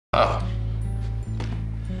Uh,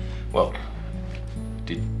 well,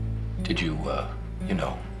 did you, did you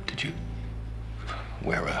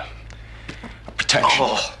wear a protection?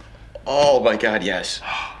 Oh my God, yes.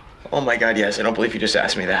 Oh my God, yes. I don't believe you just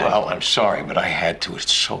asked me that. Well, I'm sorry, but I had to.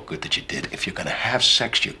 It's so good that you did. If you're gonna have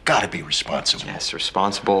sex, you gotta be responsible. Yes,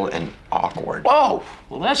 responsible and awkward. Whoa!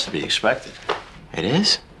 Well, that's to be expected. It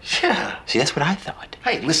is? Yeah. See, that's what I thought.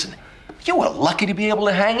 Hey, listen, you were lucky to be able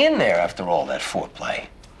to hang in there after all that foreplay.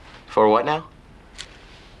 For what now?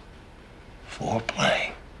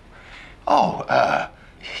 Foreplay? Oh,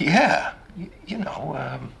 yeah.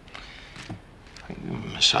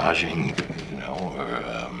 Massaging,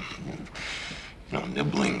 or,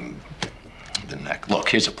 nibbling the neck. Look,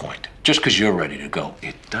 here's the point. Just because you're ready to go,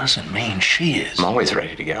 it doesn't mean she is. I'm always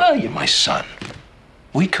ready to go. Oh, you're my son.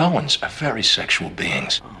 We Cohens are very sexual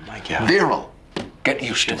beings. Oh, my God. Virile. Get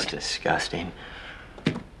used to it. It's disgusting.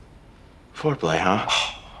 Foreplay, huh?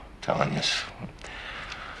 Telling you,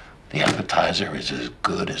 the appetizer is as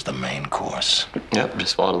good as the main course. Yep,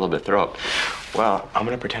 just swallowed a little bit of throat. Well, I'm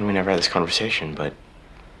gonna pretend we never had this conversation, but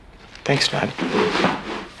thanks, Dad.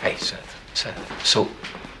 Hey, Seth, so,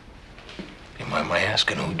 you mind my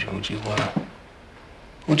asking, who'd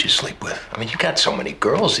you sleep with? I mean, you got so many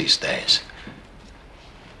girls these days.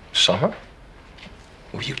 Summer?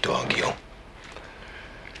 Or you dog, you?